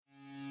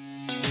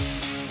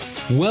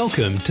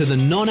Welcome to the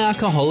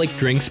Non-Alcoholic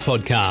Drinks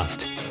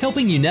Podcast,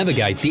 helping you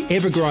navigate the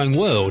ever-growing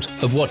world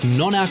of what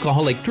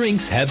non-alcoholic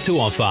drinks have to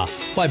offer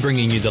by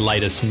bringing you the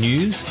latest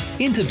news,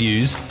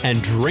 interviews,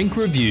 and drink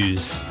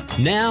reviews.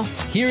 Now,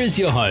 here is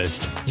your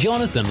host,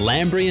 Jonathan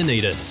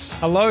Lambrianidis.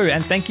 Hello,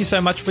 and thank you so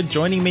much for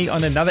joining me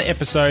on another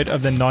episode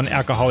of the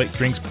Non-Alcoholic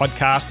Drinks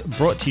Podcast,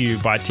 brought to you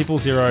by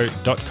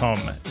TippleZero.com.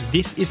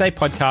 This is a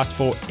podcast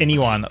for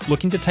anyone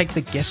looking to take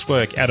the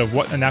guesswork out of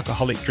what an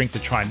alcoholic drink to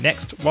try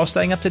next while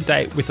staying up to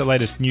date with the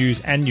latest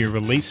news and new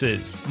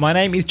releases. My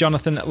name is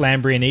Jonathan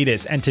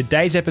Lambrianidis, and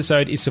today's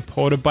episode is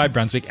supported by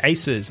Brunswick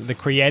Aces, the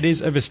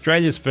creators of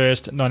Australia's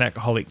first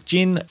non-alcoholic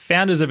gin,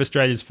 founders of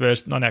Australia's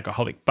first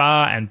non-alcoholic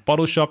bar and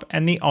bottle shop,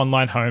 and the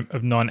online home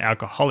of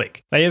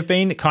non-alcoholic. They have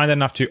been kind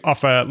enough to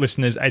offer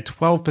listeners a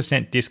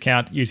 12%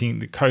 discount using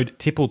the code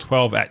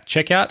TIPPLE12 at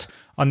checkout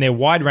on their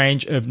wide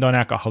range of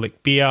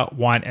non-alcoholic beer,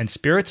 wine, and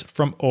spirits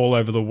from all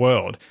over the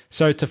world.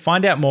 So to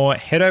find out more,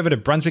 head over to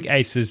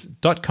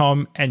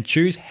brunswickaces.com and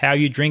choose how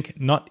you drink,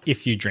 not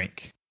if you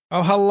drink.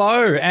 Oh,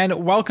 hello,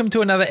 and welcome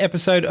to another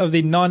episode of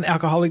the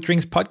Non-Alcoholic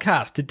Drinks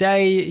Podcast.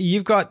 Today,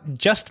 you've got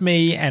just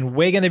me, and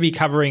we're going to be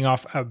covering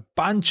off a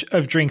bunch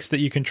of drinks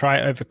that you can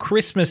try over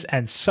Christmas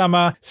and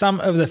summer,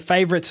 some of the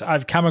favorites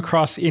I've come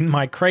across in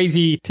my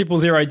crazy Tipple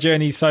Zero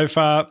journey so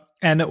far,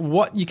 and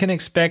what you can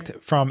expect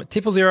from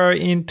Tipple Zero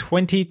in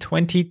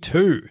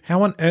 2022.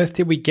 How on earth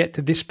did we get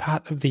to this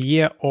part of the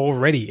year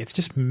already? It's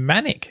just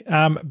manic,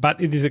 but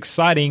it is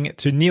exciting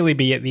to nearly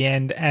be at the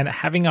end and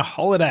having a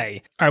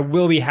holiday. I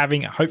will be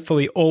having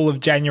hopefully all of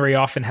January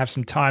off and have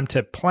some time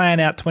to plan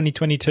out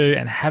 2022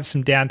 and have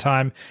some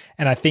downtime.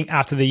 And I think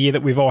after the year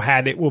that we've all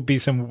had, it will be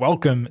some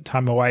welcome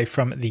time away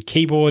from the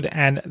keyboard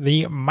and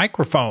the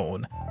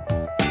microphone.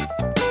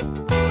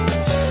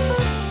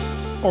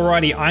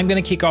 Alrighty, I'm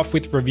going to kick off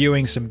with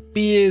reviewing some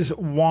beers,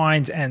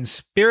 wines, and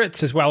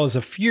spirits, as well as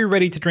a few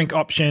ready-to-drink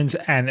options,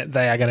 and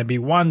they are going to be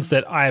ones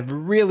that I've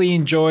really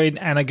enjoyed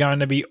and are going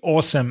to be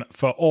awesome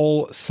for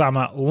all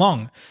summer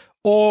long,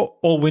 or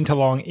all winter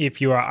long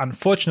if you are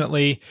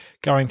unfortunately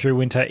going through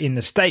winter in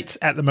the States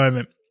at the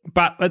moment.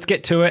 But let's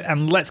get to it,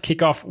 and let's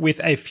kick off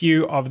with a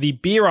few of the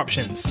beer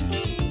options.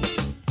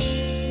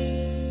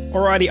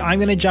 Alrighty, I'm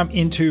going to jump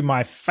into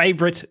my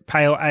favorite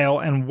pale ale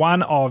and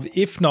one of,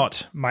 if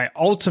not my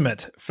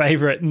ultimate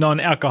favorite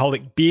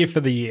non-alcoholic beer for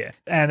the year.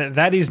 And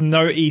that is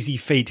no easy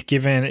feat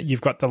given you've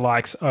got the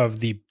likes of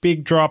the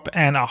Big Drop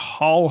and a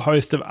whole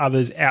host of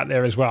others out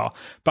there as well.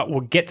 But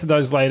we'll get to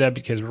those later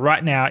because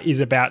right now is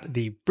about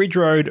the Bridge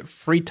Road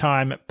Free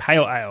Time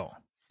Pale Ale.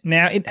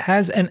 Now, it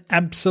has an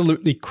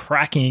absolutely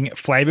cracking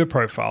flavor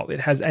profile. It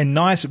has a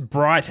nice,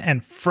 bright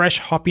and fresh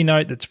hoppy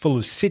note that's full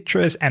of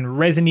citrus and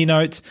resiny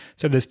notes.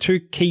 So there's two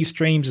key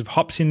streams of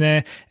hops in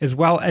there, as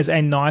well as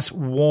a nice,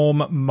 warm,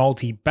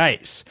 malty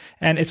base.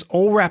 And it's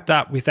all wrapped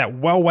up with that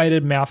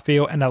well-weighted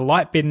mouthfeel and a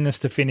light bitterness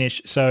to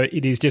finish. So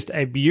it is just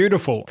a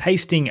beautiful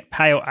tasting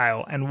pale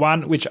ale, and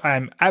one which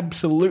I'm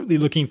absolutely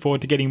looking forward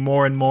to getting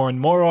more and more and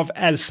more of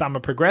as summer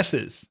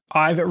progresses.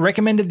 I've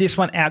recommended this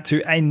one out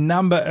to a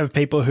number of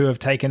people who have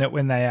taken it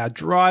when they are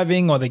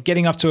driving or they're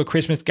getting off to a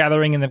Christmas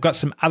gathering and they've got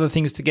some other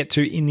things to get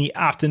to in the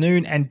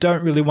afternoon and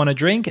don't really want to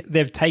drink.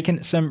 They've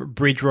taken some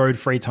Bridge Road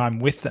Free Time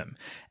with them.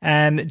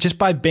 And just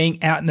by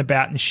being out and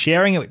about and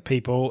sharing it with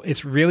people,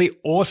 it's really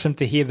awesome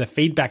to hear the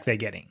feedback they're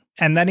getting.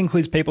 And that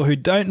includes people who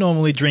don't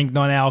normally drink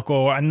non-alc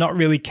or are not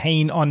really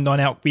keen on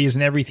non-alc beers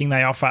and everything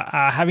they offer,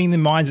 are having their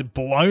minds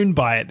blown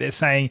by it. They're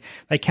saying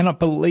they cannot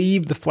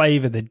believe the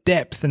flavor, the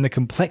depth and the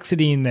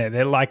complexity in there.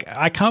 They're like,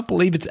 I can't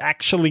believe it's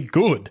actually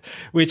good,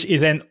 which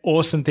is an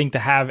awesome thing to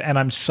have. And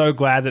I'm so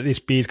glad that this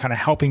beer is kind of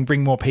helping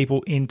bring more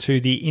people into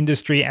the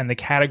industry and the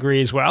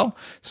category as well.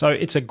 So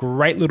it's a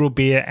great little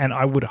beer and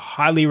I would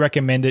highly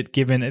recommend it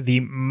given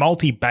the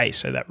malty base,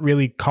 so that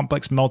really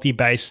complex malty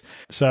base.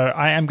 So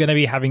I am going to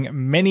be having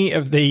many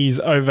of these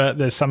over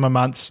the summer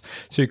months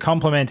to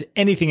complement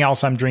anything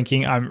else I'm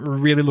drinking. I'm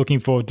really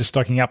looking forward to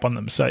stocking up on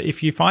them. So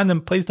if you find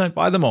them, please don't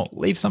buy them all.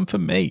 Leave some for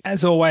me.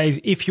 As always,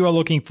 if you are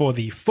looking for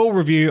the full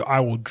review, I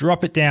will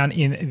drop it down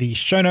in the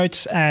show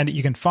notes and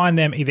you can find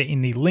them either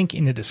in the link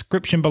in the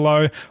description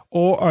below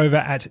or over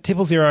at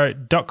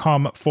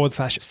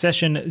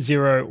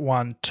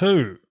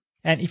tipplezero.com/session012.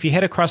 And if you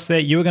head across there,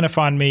 you are going to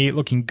find me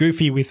looking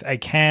goofy with a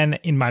can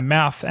in my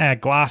mouth, a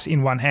glass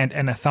in one hand,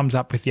 and a thumbs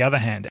up with the other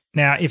hand.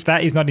 Now, if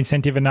that is not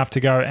incentive enough to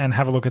go and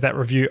have a look at that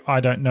review, I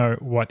don't know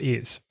what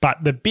is.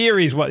 But the beer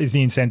is what is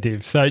the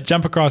incentive. So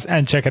jump across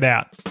and check it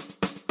out.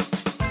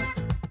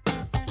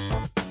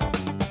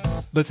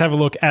 Let's have a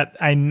look at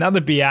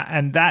another beer,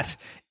 and that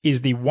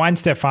is the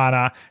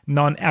Weihenstephaner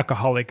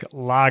non-alcoholic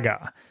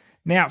lager.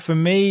 Now, for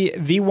me,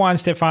 the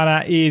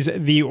Weihenstephaner is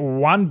the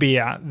one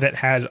beer that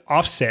has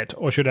offset,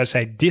 or should I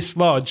say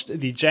dislodged,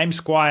 the James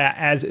Squire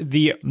as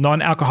the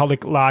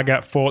non-alcoholic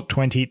lager for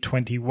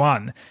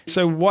 2021.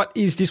 So what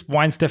is this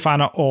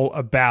Weihenstephaner all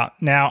about?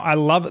 Now, I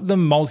love the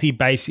malty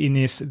base in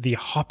this, the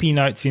hoppy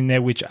notes in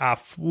there, which are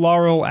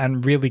floral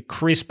and really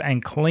crisp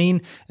and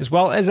clean, as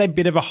well as a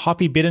bit of a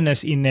hoppy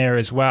bitterness in there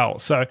as well.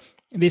 So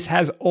This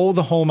has all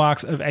the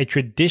hallmarks of a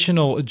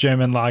traditional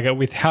German lager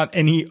without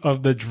any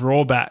of the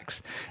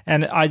drawbacks.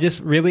 And I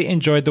just really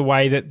enjoyed the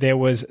way that there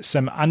was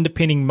some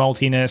underpinning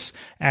maltiness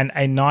and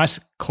a nice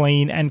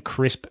clean and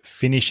crisp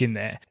finish in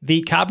there.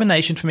 The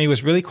carbonation for me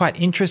was really quite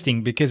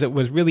interesting because it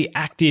was really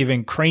active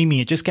and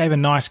creamy. It just gave a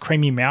nice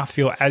creamy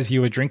mouthfeel as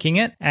you were drinking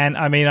it. And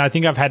I mean, I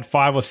think I've had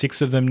 5 or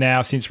 6 of them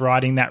now since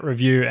writing that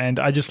review, and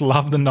I just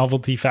love the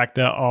novelty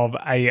factor of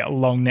a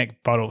long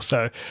neck bottle.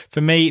 So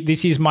for me,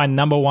 this is my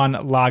number one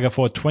lager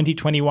for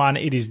 2021.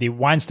 It is the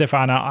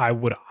Weihenstephaner. I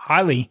would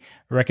highly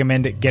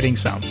recommend getting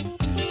some.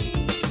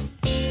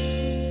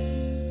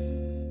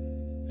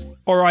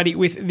 Alrighty,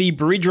 with the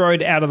Bridge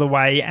Road out of the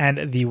way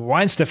and the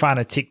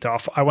Weihenstephaner ticked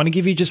off, I want to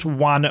give you just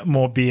one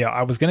more beer.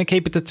 I was going to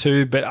keep it to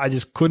 2, but I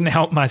just couldn't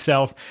help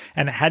myself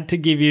and had to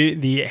give you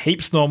the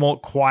Heaps Normal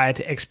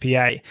Quiet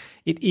XPA.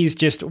 It is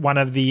just one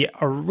of the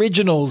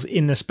originals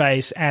in the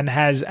space and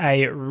has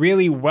a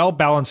really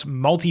well-balanced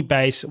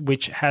multi-base,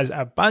 which has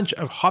a bunch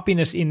of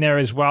hoppiness in there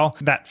as well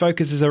that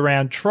focuses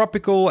around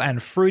tropical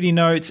and fruity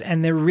notes,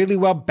 and they're really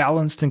well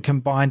balanced and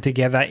combined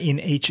together in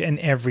each and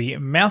every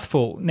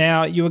mouthful.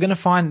 Now, you are going to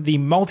find the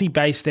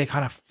multi-base there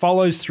kind of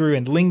follows through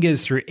and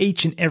lingers through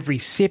each and every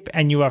sip,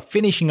 and you are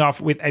finishing off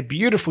with a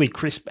beautifully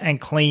crisp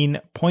and clean,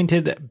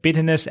 pointed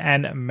bitterness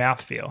and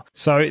mouthfeel.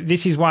 So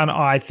this is one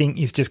I think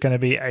is just going to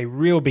be a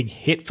real big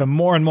hit for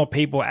more and more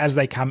people as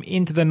they come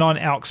into the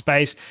non-alc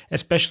space,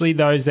 especially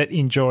those that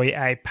enjoy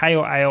a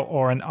pale ale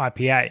or an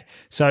IPA.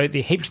 So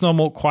the Heaps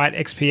Normal Quiet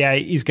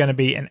XPA is going to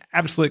be an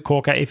absolute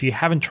corker. If you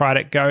haven't tried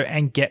it, go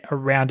and get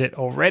around it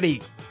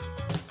already.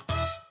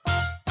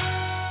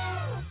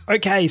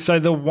 Okay, so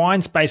the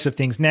wine space of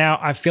things. Now,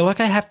 I feel like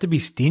I have to be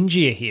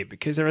stingier here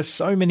because there are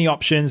so many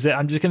options that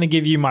I'm just going to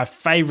give you my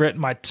favorite,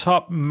 my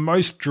top,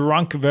 most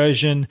drunk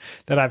version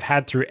that I've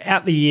had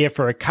throughout the year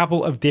for a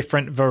couple of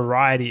different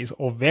varieties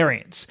or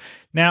variants.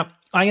 Now,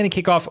 I'm going to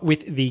kick off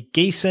with the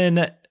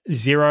Gießen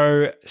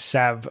Zero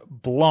Sauv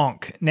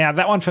Blanc. Now,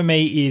 that one for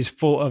me is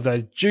full of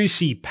those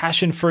juicy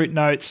passion fruit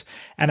notes,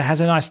 and it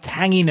has a nice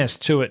tanginess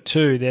to it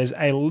too. There's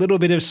a little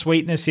bit of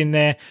sweetness in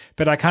there,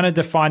 but I kind of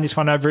define this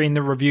one over in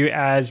the review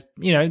as,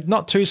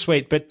 not too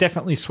sweet, but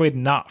definitely sweet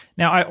enough.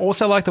 Now, I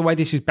also like the way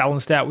this is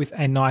balanced out with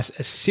a nice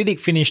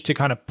acidic finish to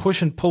kind of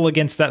push and pull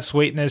against that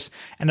sweetness,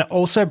 and it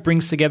also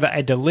brings together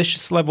a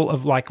delicious level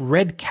of like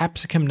red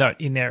capsicum note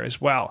in there as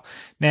well.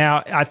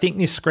 Now, I think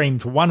this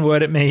screams one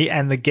word at me,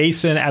 and the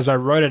Gießen, as I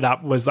wrote it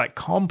up, was like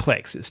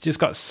complex. It's just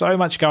got so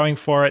much going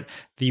for it.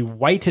 The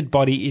weighted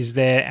body is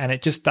there, and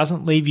it just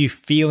doesn't leave you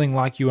feeling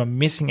like you are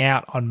missing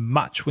out on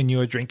much when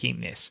you are drinking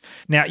this.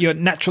 Now, you're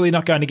naturally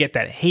not going to get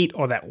that heat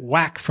or that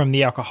whack from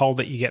the alcohol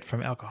that you get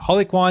from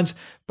alcoholic wines,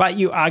 but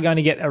you are going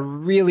to get a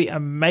really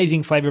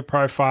amazing flavor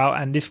profile,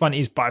 and this one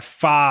is by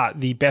far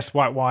the best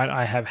white wine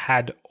I have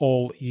had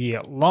all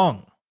year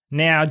long.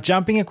 Now,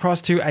 jumping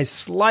across to a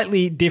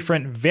slightly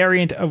different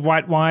variant of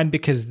white wine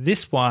because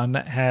this one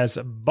has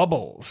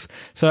bubbles.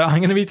 So I'm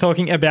going to be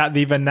talking about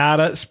the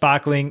Vernada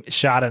Sparkling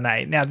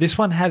Chardonnay. Now, this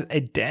one has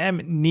a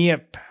damn near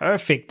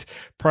perfect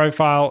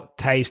profile,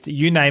 taste,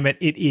 you name it,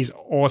 it is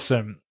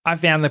awesome. I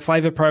found the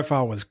flavor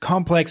profile was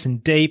complex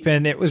and deep,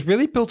 and it was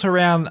really built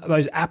around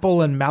those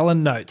apple and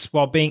melon notes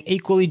while being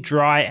equally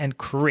dry and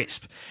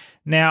crisp.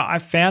 Now, I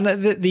found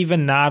that the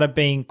Vernada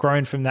being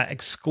grown from that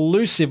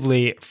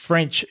exclusively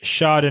French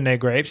Chardonnay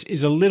grapes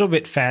is a little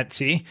bit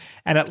fancy,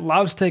 and it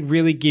loves to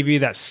really give you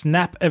that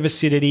snap of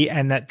acidity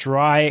and that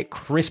dry,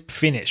 crisp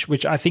finish,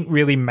 which I think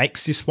really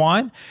makes this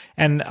wine.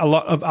 And a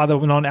lot of other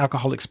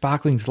non-alcoholic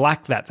sparklings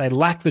lack that. They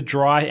lack the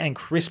dry and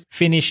crisp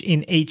finish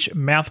in each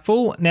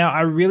mouthful. Now,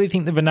 I really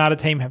think the Vernada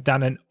team have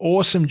done an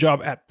awesome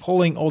job at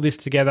pulling all this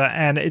together,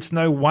 and it's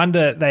no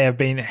wonder they have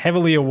been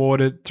heavily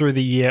awarded through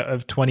the year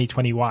of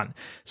 2021.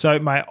 So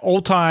my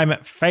all-time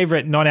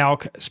favorite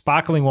non-alc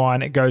sparkling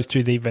wine goes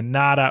to the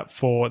Vernada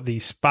for the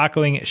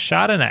Sparkling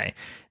Chardonnay.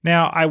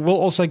 Now, I will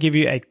also give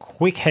you a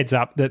quick heads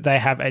up that they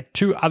have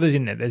two others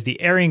in there. There's the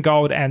Aryan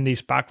Gold and the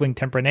Sparkling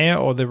Tempranillo,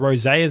 or the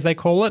Rosé as they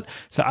call it.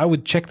 So I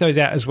would check those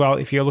out as well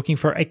if you're looking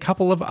for a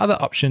couple of other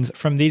options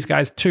from these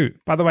guys too.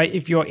 By the way,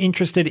 if you're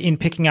interested in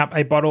picking up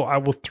a bottle, I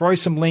will throw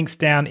some links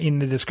down in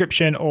the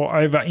description or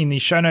over in the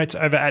show notes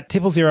over at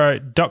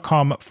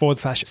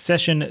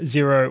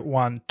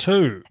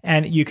tipplezero.com/session012.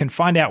 And you can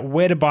find out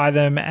where to buy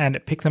them and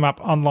pick them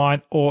up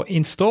online or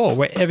in store,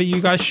 wherever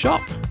you guys shop.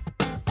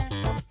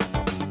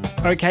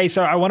 Okay,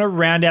 so I want to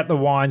round out the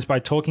wines by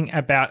talking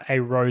about a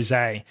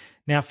rosé.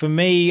 Now, for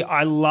me,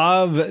 I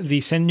love the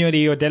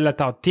Señorío de la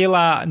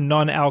Tortilla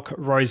non-alc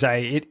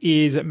rosé. It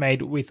is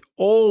made with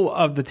all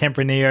of the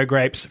Tempranillo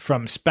grapes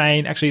from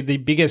Spain, actually the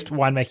biggest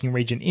winemaking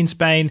region in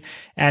Spain,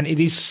 and it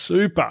is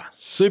super,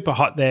 super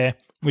hot there.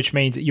 which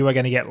means you are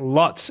going to get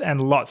lots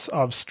and lots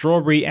of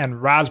strawberry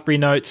and raspberry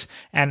notes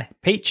and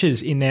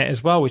peaches in there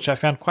as well, which I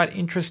found quite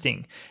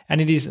interesting. And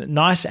it is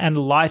nice and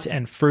light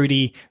and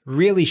fruity,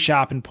 really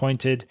sharp and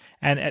pointed,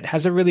 and it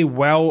has a really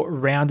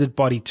well-rounded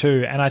body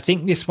too. And I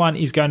think this one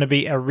is going to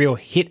be a real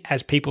hit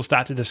as people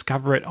start to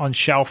discover it on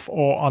shelf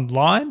or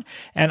online.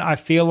 And I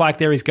feel like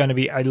there is going to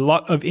be a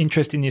lot of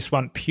interest in this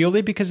one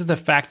purely because of the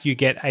fact you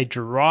get a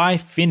dry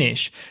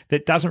finish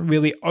that doesn't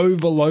really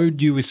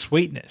overload you with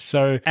sweetness.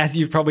 So as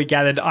you've probably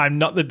gathered, I'm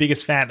not the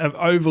biggest fan of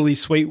overly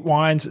sweet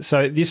wines,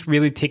 so this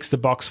really ticks the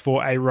box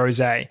for a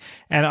rosé.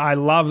 And I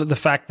love the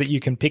fact that you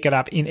can pick it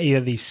up in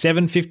either the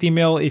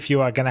 750ml if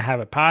you are going to have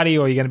a party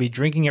or you're going to be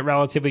drinking it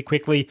relatively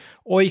quickly,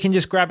 or you can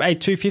just grab a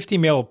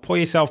 250ml, pour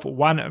yourself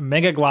one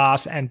mega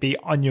glass and be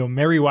on your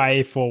merry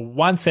way for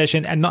one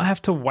session and not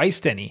have to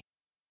waste any.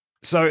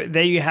 So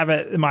there you have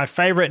it. My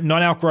favorite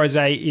non-alc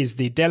rosé is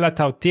the De La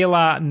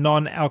Tautila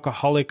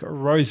non-alcoholic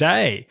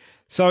rosé.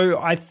 So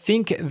I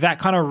think that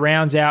kind of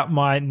rounds out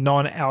my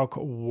non-alc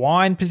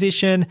wine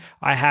position.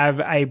 I have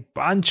a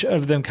bunch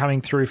of them coming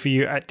through for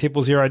you at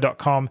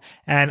tipplezero.com,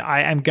 and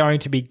I am going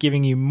to be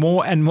giving you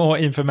more and more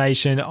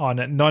information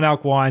on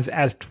non-alc wines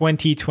as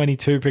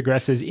 2022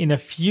 progresses in a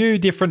few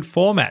different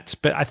formats,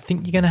 but I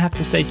think you're going to have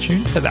to stay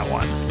tuned for that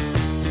one.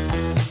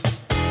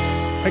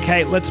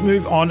 Okay, let's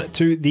move on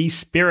to the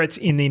spirits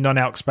in the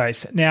non-alc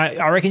space. Now,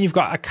 I reckon you've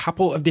got a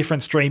couple of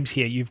different streams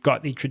here. You've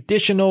got the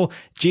traditional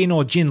gin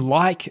or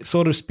gin-like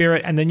sort of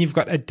spirit, and then you've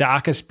got a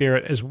darker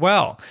spirit as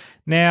well.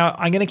 Now,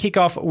 I'm going to kick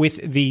off with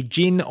the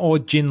gin or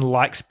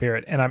gin-like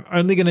spirit, and I'm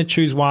only going to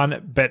choose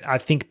one, but I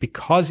think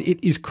because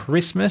it is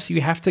Christmas, you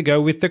have to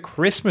go with the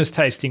Christmas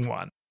tasting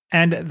one.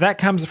 And that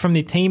comes from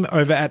the team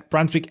over at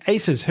Brunswick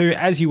Aces, who,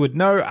 as you would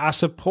know, are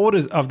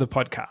supporters of the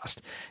podcast.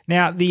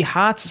 Now, the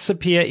Hearts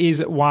Sapir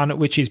is one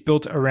which is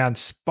built around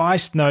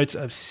spiced notes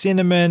of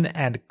cinnamon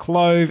and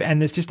clove, and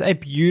there's just a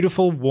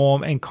beautiful,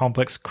 warm, and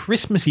complex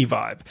Christmassy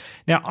vibe.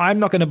 Now, I'm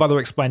not going to bother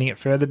explaining it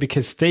further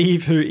because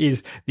Steve, who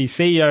is the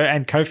CEO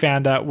and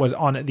co-founder, was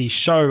on the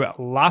show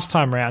last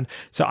time round,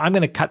 so I'm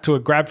going to cut to a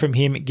grab from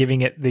him,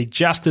 giving it the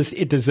justice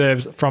it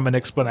deserves from an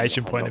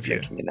explanation point of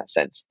view. In that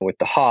sense. With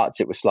the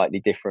Hearts, it was slightly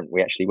different.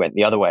 We actually went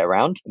the other way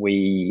around.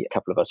 A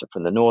couple of us are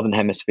from the Northern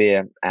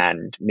Hemisphere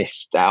and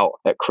missed out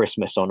at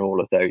Christmas on all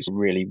of those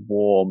really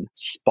warm,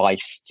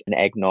 spiced an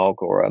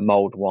eggnog or a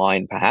mulled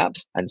wine,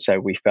 perhaps. And so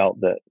we felt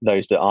that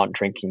those that aren't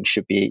drinking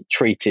should be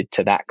treated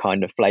to that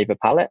kind of flavor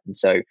palette. And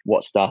so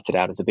what started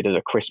out as a bit of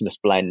a Christmas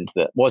blend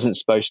that wasn't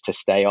supposed to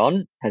stay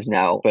on has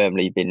now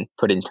firmly been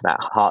put into that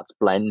Hearts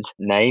Blend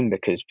name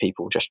because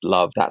people just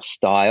love that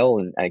style.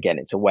 And again,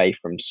 it's away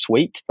from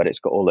sweet, but it's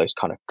got all those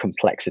kind of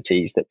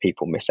complexities that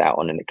people miss out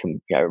on. And it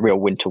can, a real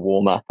winter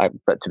warmer.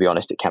 But to be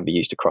honest, it can be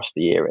used across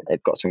the year.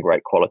 It's got some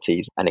great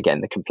qualities. And again,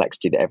 the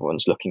complexity that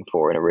everyone's looking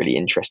for in a really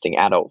interesting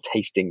adult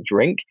tasting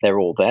drink, they're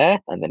all there.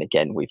 And then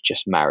again, we've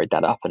just married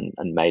that up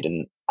and made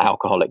an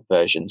alcoholic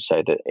version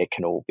so that it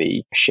can all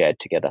be shared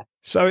together.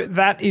 So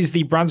that is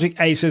the Brunswick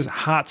Aces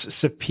Hearts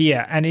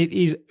Sapir, and it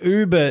is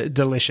uber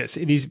delicious.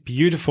 It is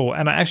beautiful,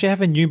 and I actually have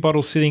a new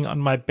bottle sitting on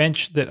my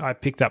bench that I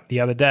picked up the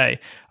other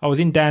day. I was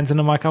in Dan's and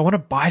I'm like, I want to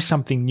buy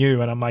something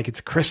new, and I'm like, it's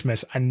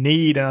Christmas. I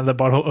need another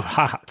bottle of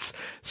Hearts.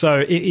 So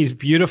it is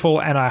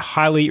beautiful, and I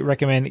highly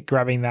recommend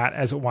grabbing that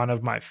as one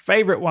of my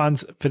favorite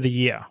ones for the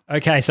year.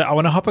 Okay, so I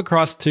want to hop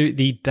across to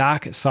the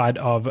dark side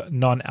of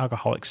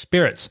non-alcoholic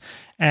spirits.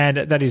 And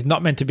that is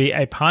not meant to be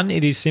a pun.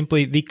 It is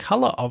simply the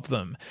color of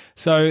them.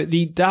 So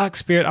the dark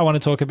spirit I want to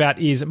talk about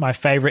is my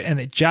favorite, and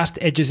it just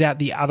edges out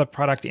the other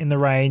product in the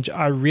range.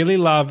 I really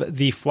love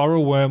the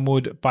Floral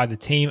Wormwood by the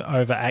team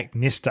over at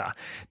Gnista.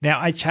 Now,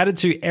 I chatted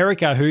to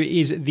Erica, who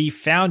is the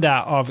founder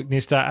of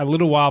Gnista, a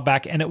little while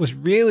back, and it was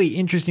really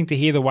interesting to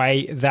hear the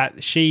way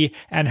that she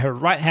and her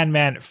right-hand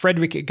man,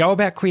 Frederick, go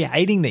about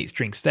creating these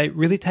drinks. They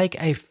really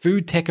take a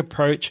food tech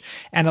approach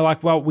and are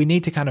like, well, we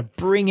need to kind of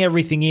bring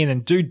everything in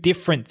and do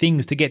different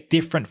things to get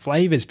different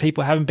flavors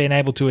people haven't been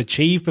able to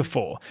achieve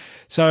before.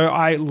 So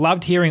I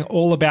loved hearing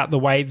all about the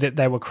way that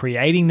they were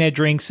creating their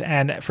drinks.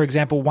 And for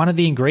example, one of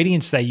the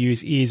ingredients they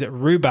use is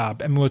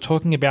rhubarb. And we were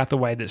talking about the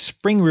way that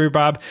spring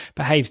rhubarb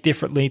behaves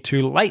differently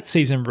to late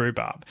season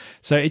rhubarb.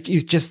 So it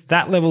is just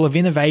that level of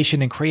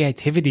innovation and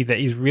creativity that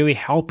is really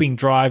helping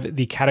drive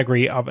the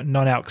category of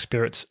non-alc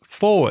spirits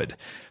forward.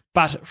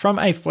 But from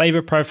a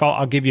flavor profile,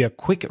 I'll give you a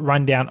quick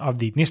rundown of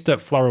the Gnista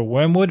Floral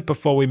Wormwood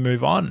before we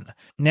move on.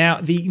 Now,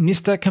 the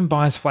Gnista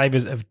combines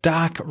flavors of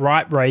dark,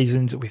 ripe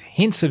raisins with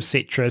hints of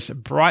citrus,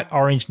 bright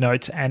orange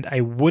notes, and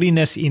a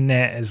woodiness in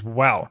there as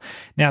well.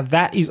 Now,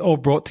 that is all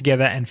brought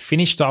together and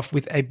finished off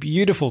with a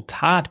beautiful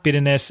tart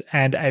bitterness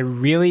and a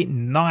really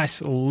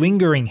nice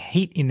lingering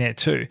heat in there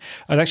too.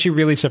 I was actually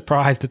really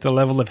surprised at the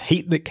level of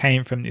heat that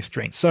came from this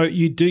drink. So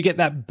you do get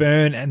that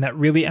burn and that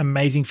really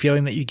amazing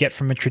feeling that you get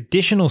from a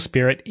traditional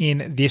spirit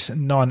in this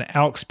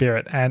non-alc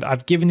spirit. And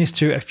I've given this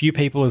to a few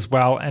people as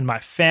well, and my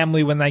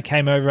family when they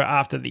came over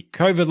after the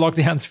COVID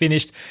lockdowns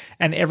finished,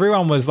 and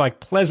everyone was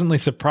like pleasantly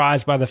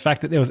surprised by the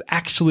fact that there was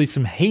actually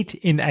some heat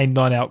in a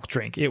non-alc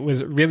drink. It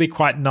was really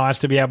quite nice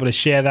to be able to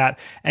share that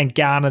and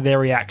garner their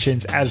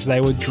reactions as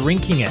they were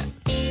drinking it.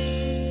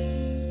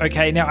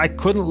 Okay, now I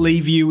couldn't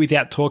leave you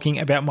without talking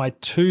about my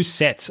 2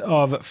 sets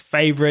of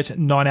favorite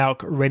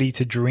non-alc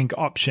ready-to-drink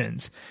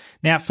options.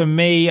 Now, for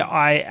me,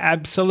 I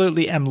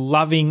absolutely am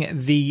loving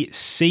the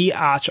Sea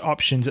Arch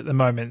options at the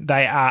moment.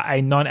 They are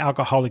a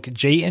non-alcoholic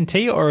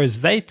G&T, or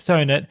as they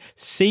term it,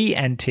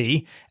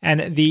 C&T,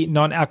 and the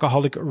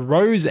non-alcoholic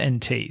Rose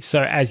and T.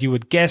 So as you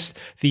would guess,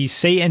 the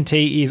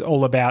C&T is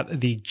all about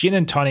the gin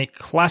and tonic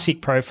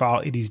classic profile.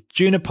 It is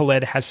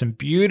juniper-led, has some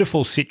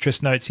beautiful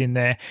citrus notes in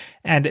there,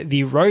 and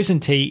the Rose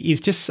and T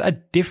is just a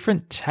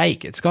different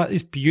take. It's got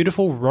this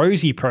beautiful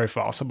rosy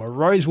profile, so a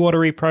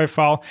rose-watery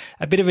profile,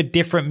 a bit of a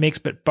different mix,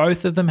 but both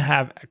of them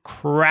have a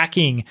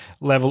cracking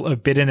level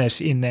of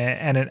bitterness in there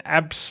and an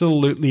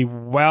absolutely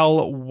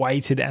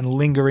well-weighted and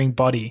lingering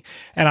body.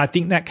 And I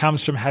think that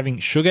comes from having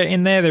sugar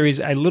in there. There is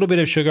a little bit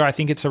of sugar. I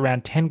think it's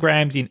around 10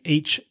 grams in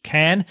each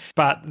can.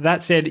 But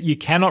that said, you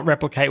cannot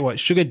replicate what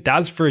sugar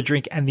does for a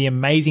drink and the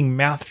amazing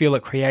mouthfeel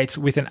it creates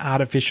with an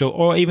artificial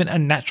or even a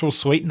natural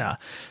sweetener.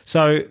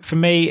 So for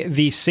me,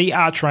 the Sea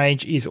Arch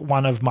range is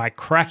one of my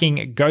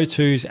cracking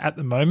go-tos at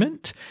the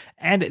moment.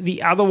 And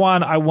the other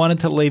one, I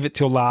wanted to leave it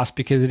till last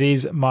because it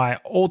is my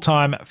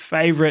all-time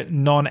favorite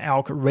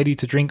non-alc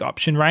ready-to-drink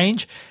option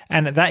range,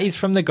 and that is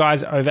from the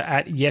guys over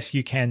at Yes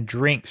You Can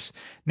Drinks.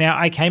 Now,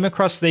 I came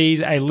across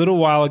these a little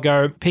while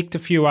ago, picked a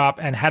few up,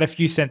 and had a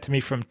few sent to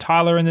me from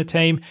Tyler and the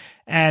team.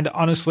 And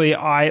honestly,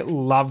 I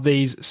love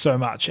these so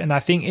much. And I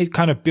think it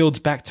kind of builds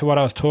back to what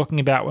I was talking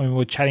about when we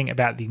were chatting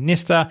about the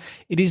Nista.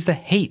 It is the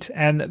heat.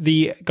 And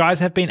the guys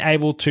have been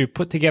able to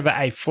put together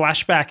a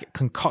flashback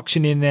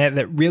concoction in there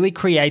that really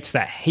creates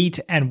that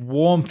heat and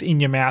warmth in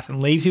your mouth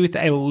and leaves you with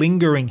a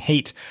lingering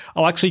heat.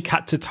 I'll actually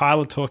cut to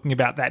Tyler talking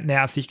about that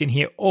now so you can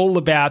hear all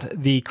about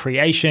the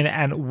creation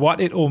and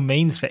what it all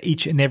means for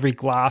each and every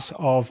glass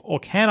of, or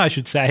can I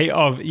should say,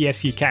 of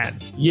Yes You Can.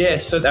 Yeah,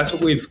 so that's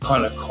what we've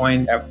kind of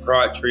coined our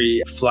proprietary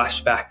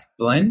flashback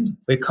blend.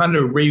 We're kind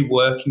of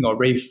reworking or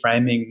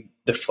reframing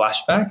the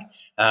flashback.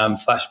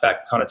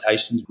 Flashback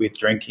connotations with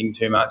drinking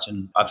too much,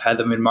 and I've had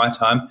them in my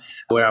time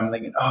where I'm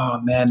thinking, oh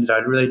man, did I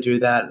really do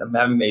that? I'm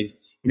having these,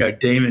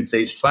 demons,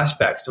 these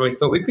flashbacks. So we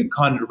thought we could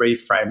kind of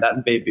reframe that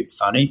and be a bit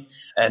funny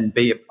and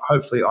be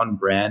hopefully on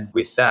brand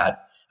with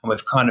that. And we're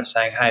kind of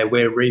saying, hey,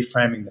 we're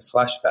reframing the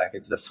flashback.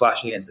 It's the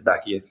flush against the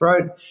back of your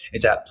throat.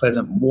 It's that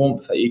pleasant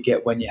warmth that you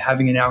get when you're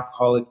having an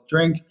alcoholic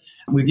drink.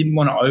 We didn't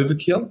want to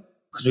overkill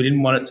because we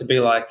didn't want it to be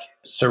like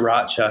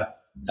sriracha,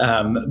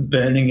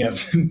 burning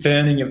of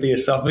the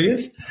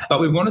esophagus.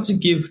 But we wanted to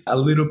give a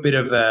little bit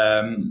of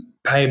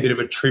pay a bit of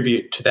a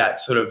tribute to that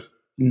sort of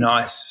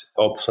nice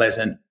or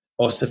pleasant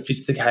or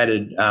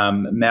sophisticated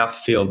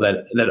mouthfeel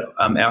that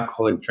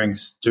alcoholic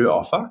drinks do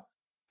offer.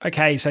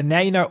 Okay, so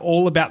now you know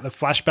all about the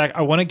flashback.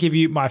 I want to give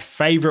you my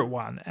favorite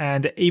one.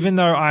 And even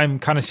though I'm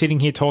kind of sitting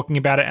here talking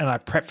about it and I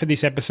prepped for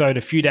this episode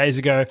a few days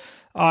ago,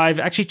 I've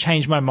actually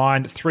changed my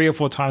mind 3 or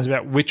 4 times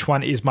about which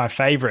one is my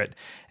favorite.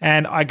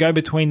 And I go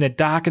between the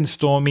Dark and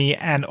Stormy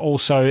and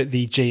also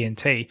the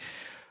G&T.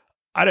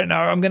 I don't know.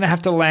 I'm going to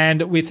have to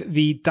land with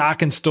the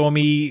Dark and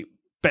Stormy,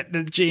 but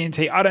the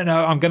G&T, I don't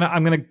know. I'm going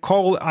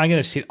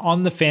to sit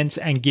on the fence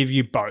and give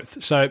you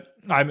both. So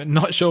I'm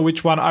not sure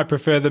which one I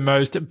prefer the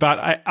most, but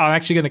I'm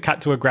actually going to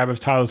cut to a grab of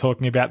Tyler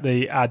talking about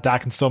the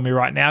Dark and Stormy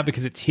right now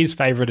because it's his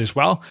favorite as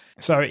well.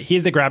 So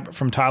here's the grab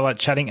from Tyler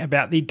chatting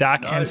about the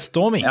Dark and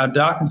Stormy. Our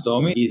Dark and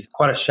Stormy is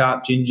quite a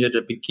sharp ginger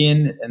to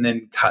begin and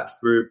then cut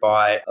through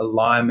by a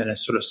lime and a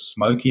sort of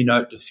smoky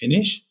note to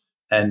finish.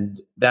 And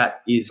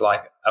that is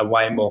like a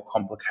way more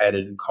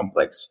complicated and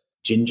complex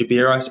ginger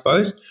beer, I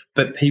suppose.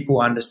 But people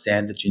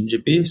understand the ginger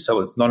beer,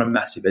 so it's not a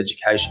massive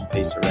education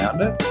piece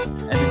around it.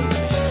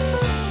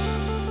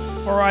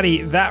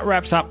 Alrighty, that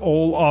wraps up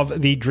all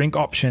of the drink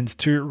options.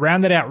 To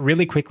round it out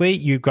really quickly,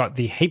 you've got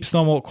the Heaps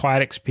Normal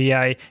Quiet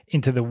XPA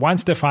into the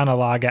Weihenstephaner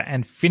Lager,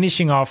 and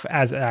finishing off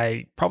as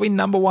a probably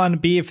number one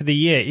beer for the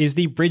year is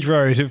the Bridge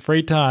Road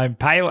Free Time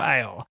Pale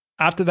Ale.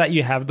 After that,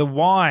 you have the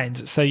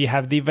wines. So you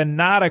have the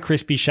Venata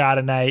Crispy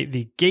Chardonnay,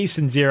 the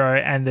Gießen Zero,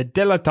 and the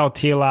De La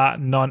Tortilla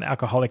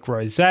Non-Alcoholic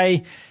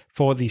Rosé.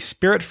 For the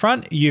spirit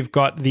front, you've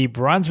got the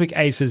Brunswick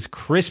Aces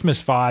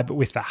Christmas vibe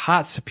with the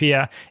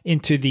Hartshorn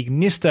into the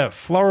Nista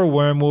Floral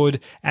Wormwood,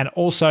 and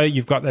also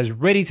you've got those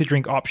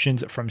ready-to-drink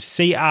options from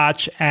Sea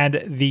Arch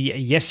and the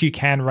Yes You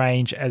Can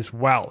range as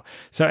well.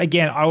 So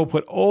again, I will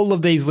put all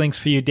of these links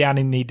for you down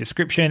in the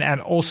description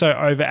and also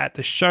over at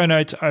the show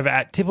notes over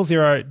at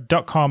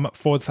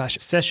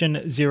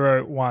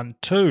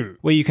tipplezero.com/session012,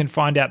 where you can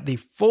find out the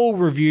full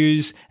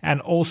reviews and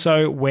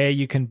also where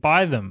you can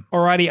buy them.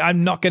 Alrighty,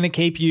 I'm not going to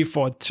keep you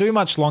for too too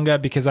much longer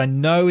because I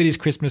know it is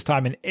Christmas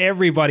time and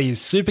everybody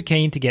is super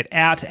keen to get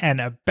out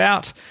and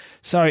about.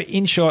 So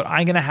in short,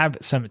 I'm going to have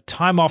some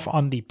time off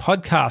on the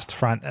podcast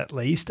front at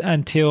least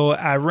until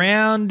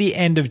around the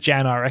end of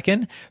Jan, I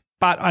reckon.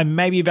 But I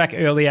may be back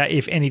earlier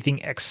if anything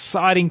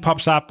exciting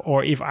pops up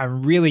or if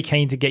I'm really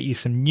keen to get you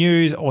some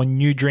news or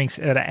new drinks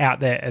that are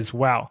out there as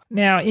well.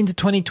 Now, into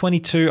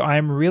 2022, I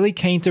am really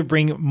keen to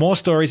bring more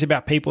stories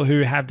about people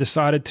who have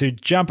decided to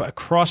jump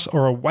across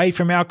or away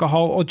from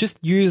alcohol or just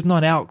use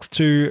non-alcs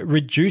to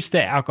reduce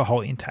their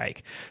alcohol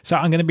intake. So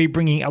I'm going to be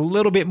bringing a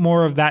little bit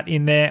more of that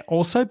in there,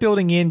 also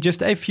building in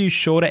just a few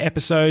shorter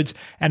episodes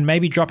and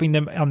maybe dropping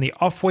them on the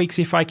off weeks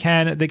if I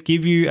can, that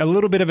give you a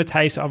little bit of a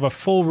taste of a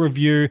full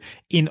review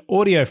in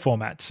audio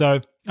format.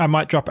 So I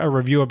might drop a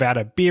review about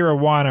a beer, a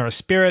wine, or a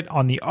spirit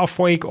on the off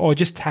week, or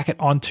just tack it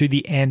on to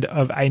the end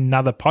of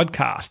another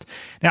podcast.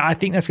 Now, I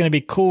think that's going to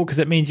be cool because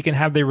it means you can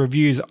have the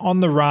reviews on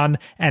the run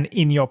and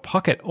in your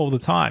pocket all the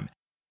time.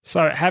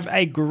 So have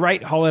a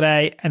great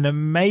holiday, an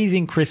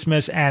amazing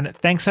Christmas, and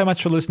thanks so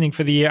much for listening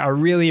for the year. I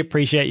really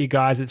appreciate you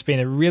guys. It's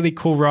been a really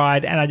cool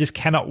ride, and I just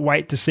cannot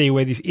wait to see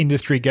where this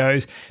industry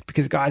goes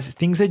because, guys,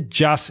 things are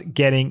just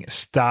getting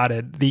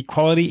started. The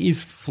quality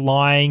is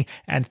flying,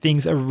 and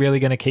things are really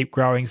going to keep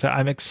growing. So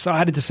I'm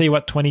excited to see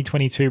what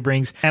 2022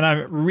 brings, and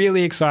I'm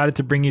really excited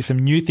to bring you some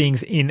new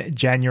things in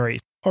January.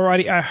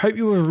 Alrighty, I hope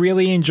you have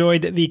really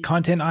enjoyed the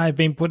content I've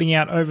been putting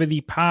out over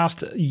the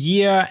past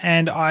year,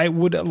 and I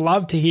would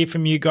love to hear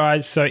from you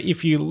guys. So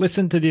if you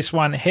listen to this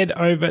one, head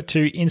over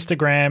to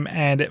Instagram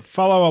and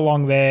follow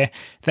along there.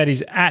 That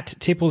is at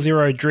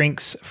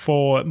TripleZeroDrinks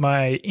for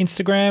my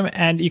Instagram,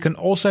 and you can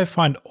also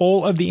find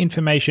all of the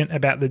information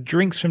about the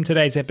drinks from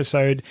today's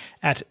episode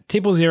at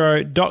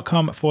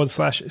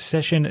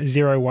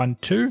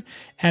triplezero.com/session012,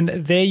 and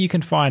there you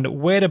can find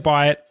where to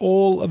buy it,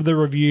 all of the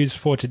reviews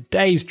for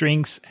today's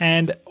drinks,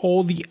 and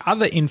all the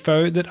other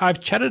info that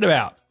I've chatted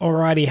about.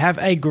 Alrighty, have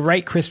a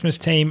great Christmas,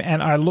 team,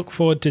 and I look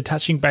forward to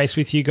touching base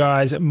with you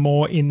guys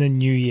more in the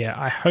new year.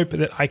 I hope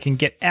that I can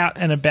get out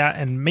and about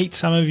and meet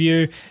some of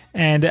you,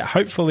 and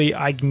hopefully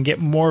I can get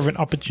more of an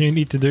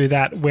opportunity to do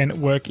that when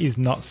work is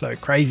not so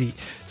crazy.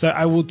 So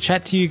I will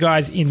chat to you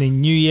guys in the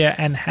new year,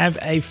 and have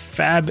a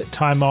fab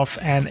time off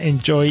and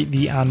enjoy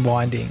the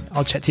unwinding.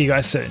 I'll chat to you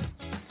guys soon.